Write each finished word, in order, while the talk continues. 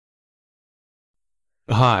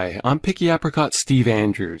Hi, I'm Picky Apricot Steve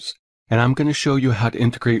Andrews, and I'm going to show you how to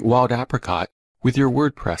integrate Wild Apricot with your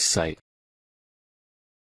WordPress site.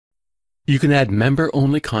 You can add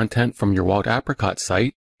member-only content from your Wild Apricot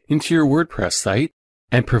site into your WordPress site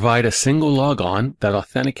and provide a single logon that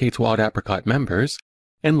authenticates Wild Apricot members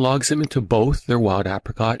and logs them into both their Wild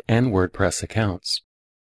Apricot and WordPress accounts.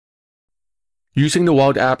 Using the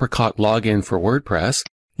Wild Apricot login for WordPress,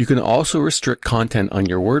 you can also restrict content on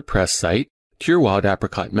your WordPress site to your Wild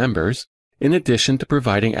Apricot members, in addition to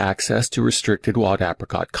providing access to restricted Wild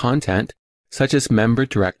Apricot content, such as member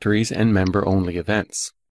directories and member-only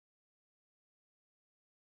events.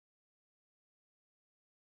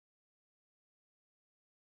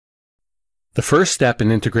 The first step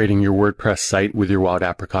in integrating your WordPress site with your Wild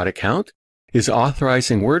Apricot account is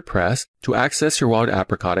authorizing WordPress to access your Wild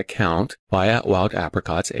Apricot account via Wild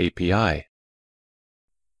Apricot's API.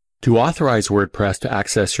 To authorize WordPress to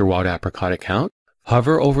access your Wild Apricot account,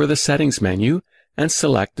 hover over the Settings menu and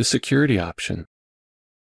select the Security option.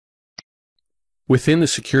 Within the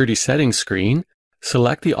Security Settings screen,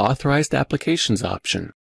 select the Authorized Applications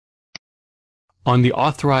option. On the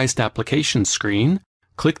Authorized Applications screen,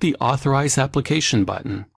 click the Authorize Application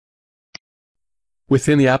button.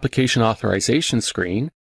 Within the Application Authorization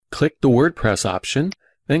screen, click the WordPress option,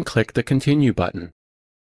 then click the Continue button.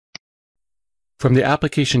 From the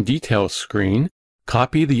Application Details screen,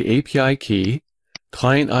 copy the API key,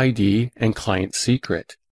 client ID, and client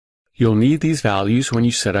secret. You'll need these values when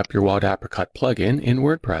you set up your Wild Apricot plugin in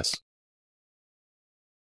WordPress.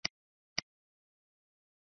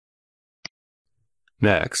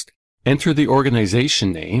 Next, enter the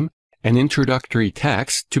organization name and introductory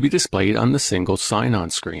text to be displayed on the single sign-on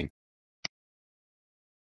screen.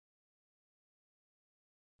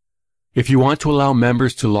 If you want to allow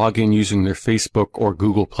members to log in using their Facebook or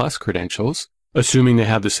Google Plus credentials, assuming they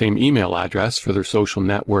have the same email address for their social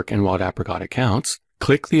network and Wild Apricot accounts,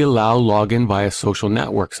 click the Allow Login via Social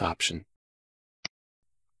Networks option.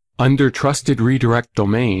 Under Trusted Redirect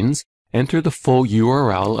Domains, enter the full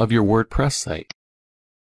URL of your WordPress site.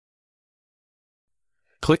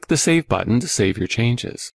 Click the Save button to save your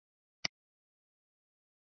changes.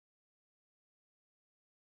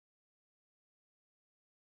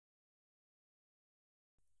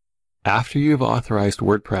 After you have authorized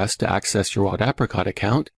WordPress to access your Wild Apricot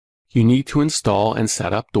account, you need to install and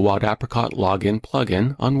set up the Wild Apricot Login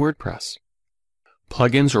plugin on WordPress.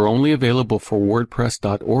 Plugins are only available for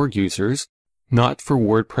WordPress.org users, not for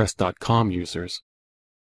WordPress.com users.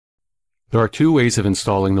 There are two ways of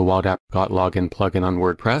installing the Wild Apricot Login plugin on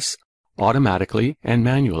WordPress, automatically and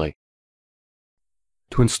manually.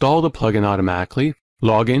 To install the plugin automatically,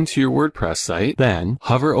 log into your WordPress site, then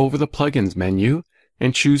hover over the Plugins menu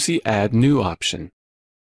and choose the Add New option.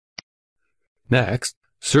 Next,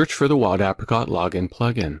 search for the Wild Apricot Login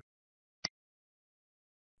plugin.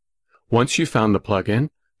 Once you've found the plugin,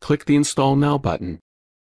 click the Install Now button.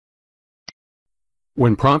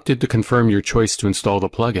 When prompted to confirm your choice to install the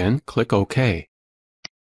plugin, click OK.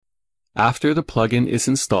 After the plugin is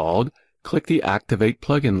installed, click the Activate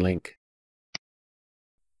Plugin link.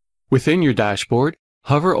 Within your dashboard,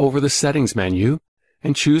 hover over the Settings menu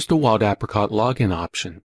and choose the Wild Apricot Login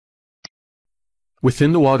option.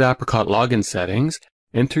 Within the Wild Apricot Login settings,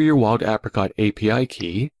 enter your Wild Apricot API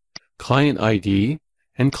key, client ID,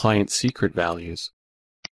 and client secret values.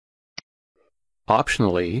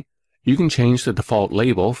 Optionally, you can change the default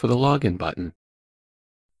label for the Login button.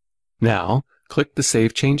 Now, click the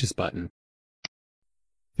Save Changes button.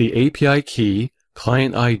 The API key,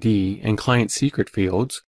 client ID, and client secret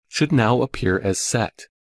fields should now appear as set.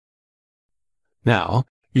 Now,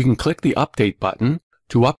 you can click the Update button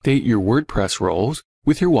to update your WordPress roles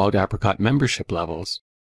with your Wild Apricot membership levels.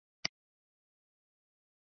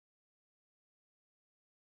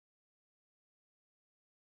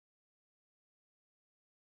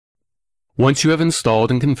 Once you have installed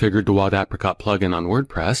and configured the Wild Apricot plugin on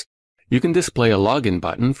WordPress, you can display a login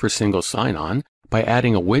button for single sign-on by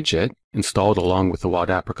adding a widget installed along with the Wild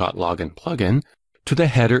Apricot Login plugin to the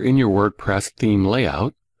header in your WordPress theme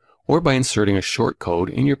layout, or by inserting a shortcode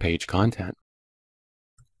in your page content.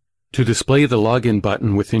 To display the Login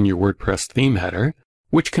button within your WordPress theme header,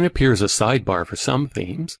 which can appear as a sidebar for some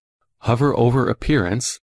themes, hover over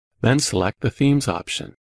Appearance, then select the Themes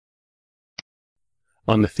option.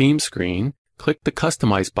 On the theme screen, click the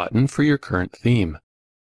Customize button for your current theme.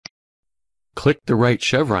 Click the right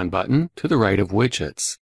chevron button to the right of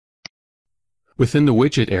Widgets. Within the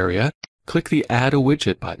widget area, click the Add a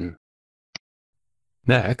Widget button.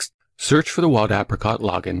 Next, search for the Wild Apricot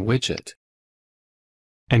Login widget,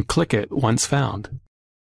 and click it once found.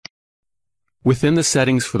 Within the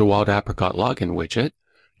settings for the Wild Apricot login widget,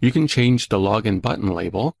 you can change the login button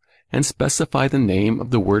label and specify the name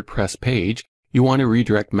of the WordPress page you want to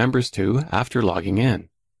redirect members to after logging in.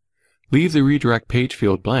 Leave the redirect page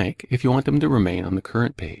field blank if you want them to remain on the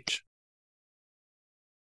current page.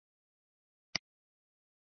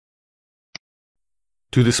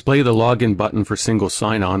 To display the login button for single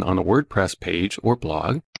sign-on on a WordPress page or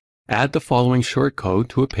blog, add the following shortcode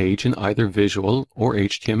to a page in either visual or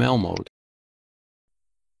HTML mode.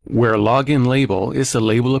 Where login label is the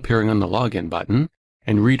label appearing on the login button,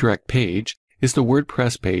 and redirect page is the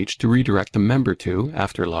WordPress page to redirect the member to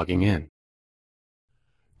after logging in.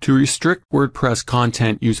 To restrict WordPress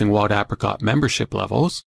content using Wild Apricot membership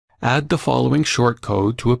levels, add the following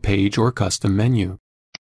shortcode to a page or custom menu.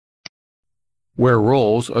 Where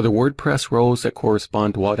roles are the WordPress roles that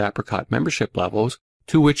correspond to Wild Apricot membership levels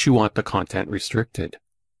to which you want the content restricted.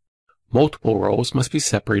 Multiple roles must be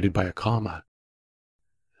separated by a comma.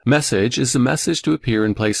 Message is the message to appear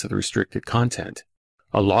in place of the restricted content.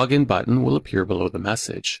 A login button will appear below the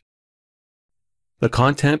message. The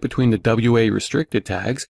content between the WA restricted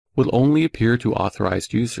tags will only appear to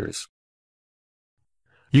authorized users.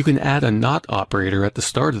 You can add a not operator at the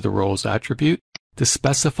start of the roles attribute to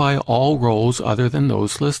specify all roles other than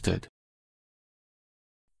those listed.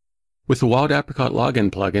 With the Wild Apricot login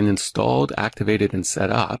plugin installed, activated, and set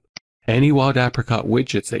up, any Wild Apricot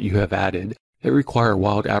widgets that you have added that require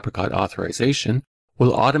Wild Apricot authorization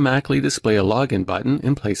will automatically display a login button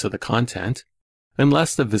in place of the content,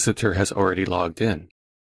 unless the visitor has already logged in.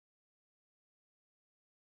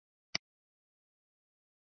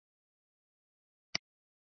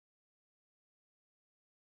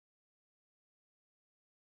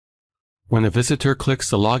 When a visitor clicks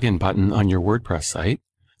the login button on your WordPress site,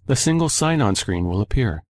 the single sign-on screen will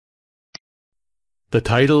appear. The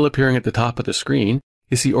title appearing at the top of the screen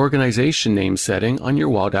is the organization name setting on your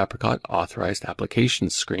Wild Apricot Authorized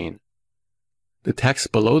Applications screen. The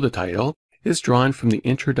text below the title is drawn from the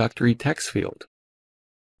introductory text field.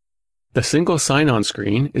 The single sign-on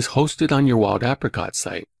screen is hosted on your Wild Apricot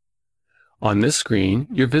site. On this screen,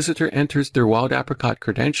 your visitor enters their Wild Apricot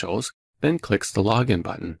credentials, then clicks the login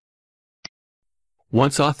button.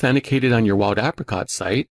 Once authenticated on your Wild Apricot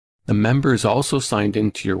site, the member is also signed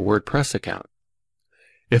into your WordPress account.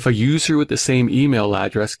 If a user with the same email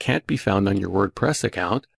address can't be found on your WordPress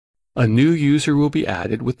account, a new user will be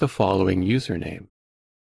added with the following username.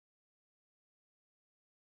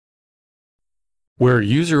 Where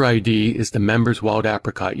user ID is the member's Wild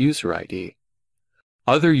Apricot user ID.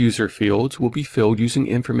 Other user fields will be filled using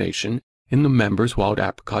information in the member's Wild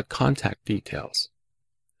Apricot contact details.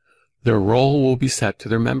 Their role will be set to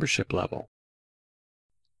their membership level.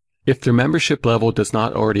 If their membership level does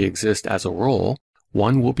not already exist as a role,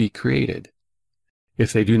 one will be created.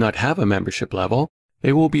 If they do not have a membership level,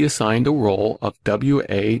 they will be assigned a role of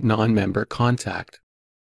WA non-member contact.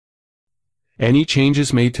 Any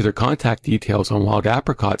changes made to their contact details on Wild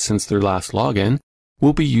Apricot since their last login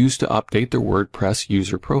will be used to update their WordPress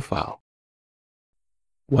user profile.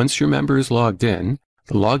 Once your member is logged in,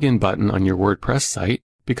 the login button on your WordPress site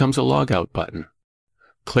becomes a logout button.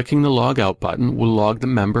 Clicking the logout button will log the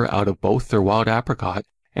member out of both their Wild Apricot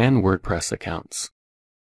and WordPress accounts.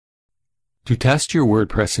 To test your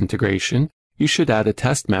WordPress integration, you should add a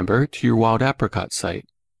test member to your Wild Apricot site.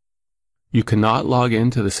 You cannot log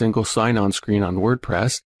into the single sign-on screen on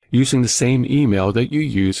WordPress using the same email that you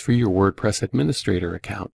use for your WordPress administrator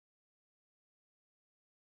account.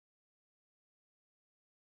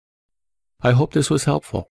 I hope this was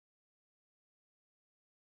helpful.